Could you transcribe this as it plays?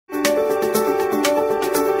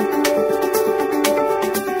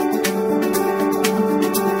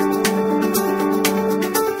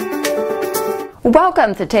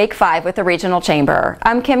Welcome to Take 5 with the Regional Chamber.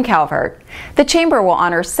 I'm Kim Calvert. The Chamber will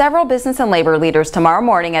honor several business and labor leaders tomorrow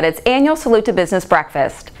morning at its annual Salute to Business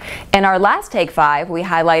breakfast. In our last Take 5, we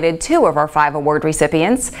highlighted 2 of our 5 award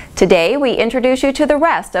recipients. Today, we introduce you to the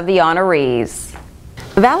rest of the honorees.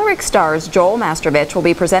 Vallourec stars Joel Mastervich will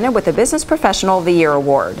be presented with the Business Professional of the Year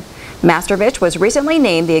Award. Mastervich was recently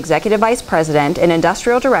named the Executive Vice President and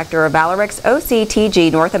Industrial Director of Vallourec's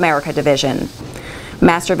OCTG North America Division.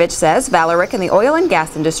 Mastervich says Vallourec and the oil and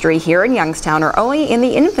gas industry here in Youngstown are only in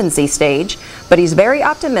the infancy stage, but he's very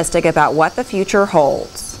optimistic about what the future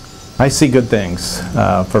holds. I see good things.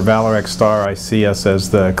 For Vallourec Star, I see us as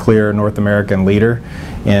the clear North American leader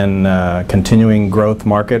in continuing growth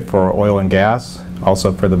market for oil and gas,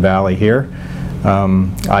 also for the Valley here.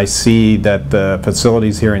 I see that the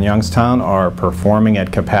facilities here in Youngstown are performing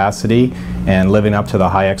at capacity and living up to the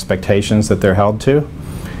high expectations that they're held to.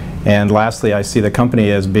 And lastly, I see the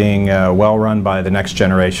company as being well run by the next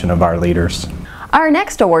generation of our leaders. Our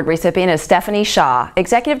next award recipient is Stephanie Shaw,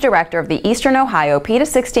 Executive Director of the Eastern Ohio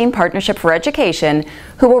P-16 Partnership for Education,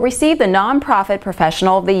 who will receive the Nonprofit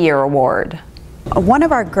Professional of the Year Award. One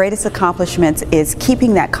of our greatest accomplishments is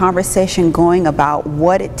keeping that conversation going about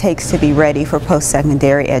what it takes to be ready for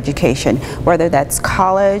post-secondary education, whether that's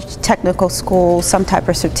college, technical school, some type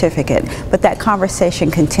of certificate, but that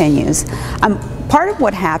conversation continues. Part of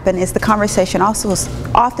what happened is the conversation also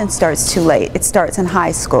often starts too late. It starts in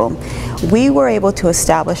high school. We were able to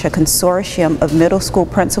establish a consortium of middle school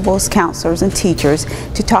principals, counselors, and teachers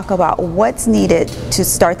to talk about what's needed to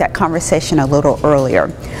start that conversation a little earlier.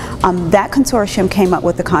 That consortium came up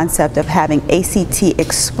with the concept of having ACT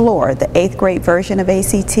Explore, the 8th grade version of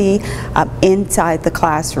ACT, inside the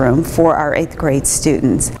classroom for our 8th grade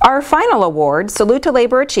students. Our final award, Salute to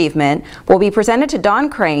Labor Achievement, will be presented to Don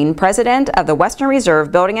Crane, President of the Western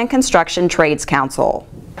Reserve Building and Construction Trades Council.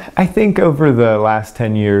 I think over the last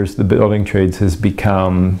 10 years, the building trades has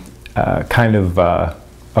become kind of a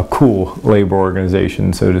cool labor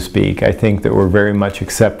organization, so to speak. I think that we're very much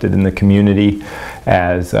accepted in the community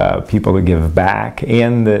as people that give back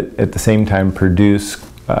and that at the same time produce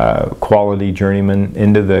quality journeymen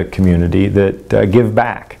into the community that give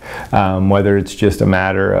back. Whether it's just a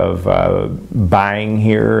matter of buying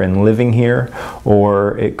here and living here,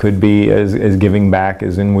 or it could be as giving back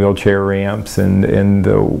as in wheelchair ramps and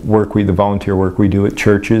the volunteer work we do at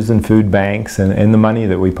churches and food banks and the money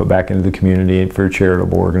that we put back into the community for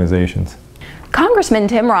charitable organizations. Congressman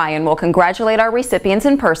Tim Ryan will congratulate our recipients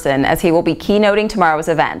in person as he will be keynoting tomorrow's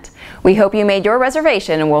event. We hope you made your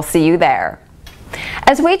reservation and we'll see you there.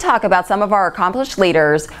 As we talk about some of our accomplished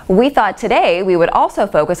leaders, we thought today we would also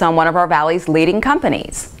focus on one of our Valley's leading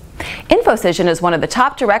companies. InfoCision is one of the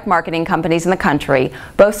top direct marketing companies in the country,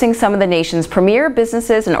 boasting some of the nation's premier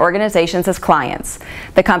businesses and organizations as clients.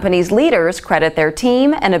 The company's leaders credit their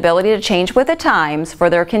team and ability to change with the times for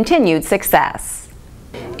their continued success.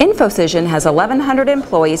 InfoCision has 1,100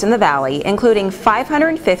 employees in the Valley, including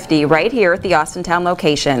 550 right here at the Austintown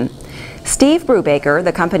location. Steve Brubaker,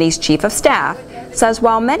 the company's chief of staff, says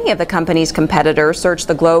while many of the company's competitors search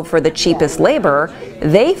the globe for the cheapest labor,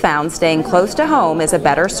 they found staying close to home is a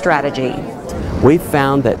better strategy. We've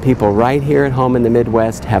found that people right here at home in the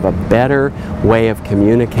Midwest have a better way of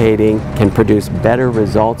communicating, can produce better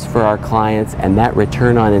results for our clients, and that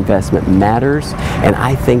return on investment matters. And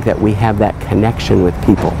I think that we have that connection with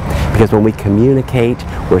people, because when we communicate,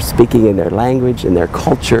 we're speaking in their language, in their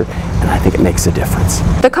culture, and I think it makes a difference.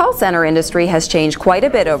 The call center industry has changed quite a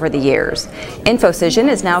bit over the years. InfoCision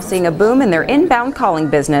is now seeing a boom in their inbound calling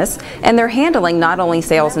business, and they're handling not only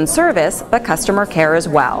sales and service, but customer care as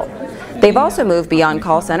well. They've also moved beyond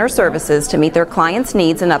call center services to meet their clients'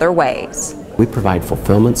 needs in other ways. We provide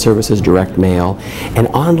fulfillment services, direct mail, and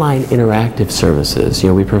online interactive services.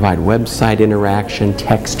 We provide website interaction,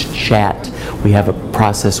 text chat. We have a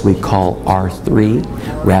process we call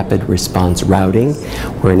R3, Rapid Response Routing,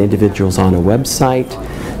 where an individual's on a website,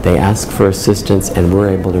 they ask for assistance, and we're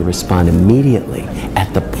able to respond immediately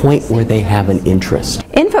at the point where they have an interest.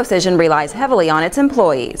 InfoCision relies heavily on its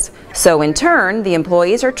employees, so in turn, the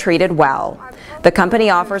employees are treated well. The company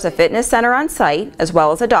offers a fitness center on site, as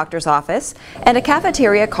well as a doctor's office, and a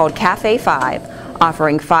cafeteria called Cafe 5,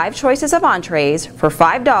 offering 5 choices of entrees for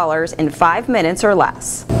 $5 in 5 minutes or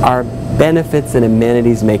less. Our benefits and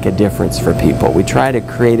amenities make a difference for people. We try to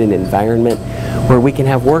create an environment where we can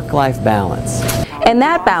have work-life balance. And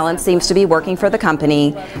that balance seems to be working for the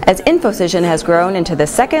company, as InfoCision has grown into the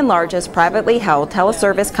second largest privately held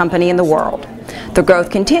teleservice company in the world. The growth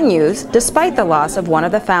continues despite the loss of one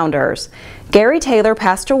of the founders. Gary Taylor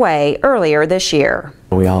passed away earlier this year.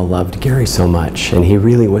 We all loved Gary so much, and he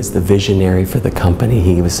really was the visionary for the company.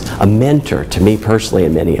 He was a mentor to me personally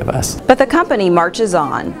and many of us. But the company marches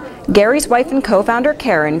on. Gary's wife and co-founder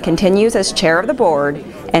Karen continues as chair of the board,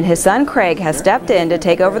 and his son Craig has stepped in to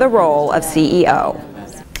take over the role of CEO.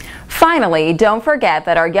 Finally, don't forget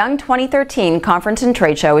that our Young 2013 conference and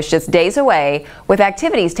trade show is just days away, with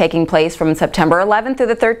activities taking place from September 11th through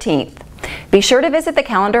the 13th. Be sure to visit the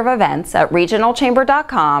calendar of events at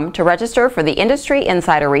regionalchamber.com to register for the Industry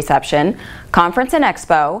Insider Reception, Conference and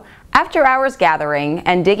Expo, after-hours gathering,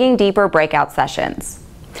 and digging deeper breakout sessions.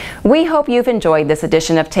 We hope you've enjoyed this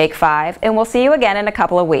edition of Take 5, and we'll see you again in a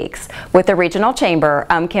couple of weeks. With the Regional Chamber,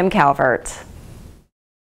 I'm Kim Calvert.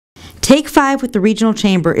 Take 5 with the Regional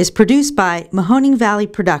Chamber is produced by Mahoning Valley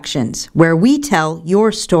Productions, where we tell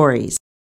your stories.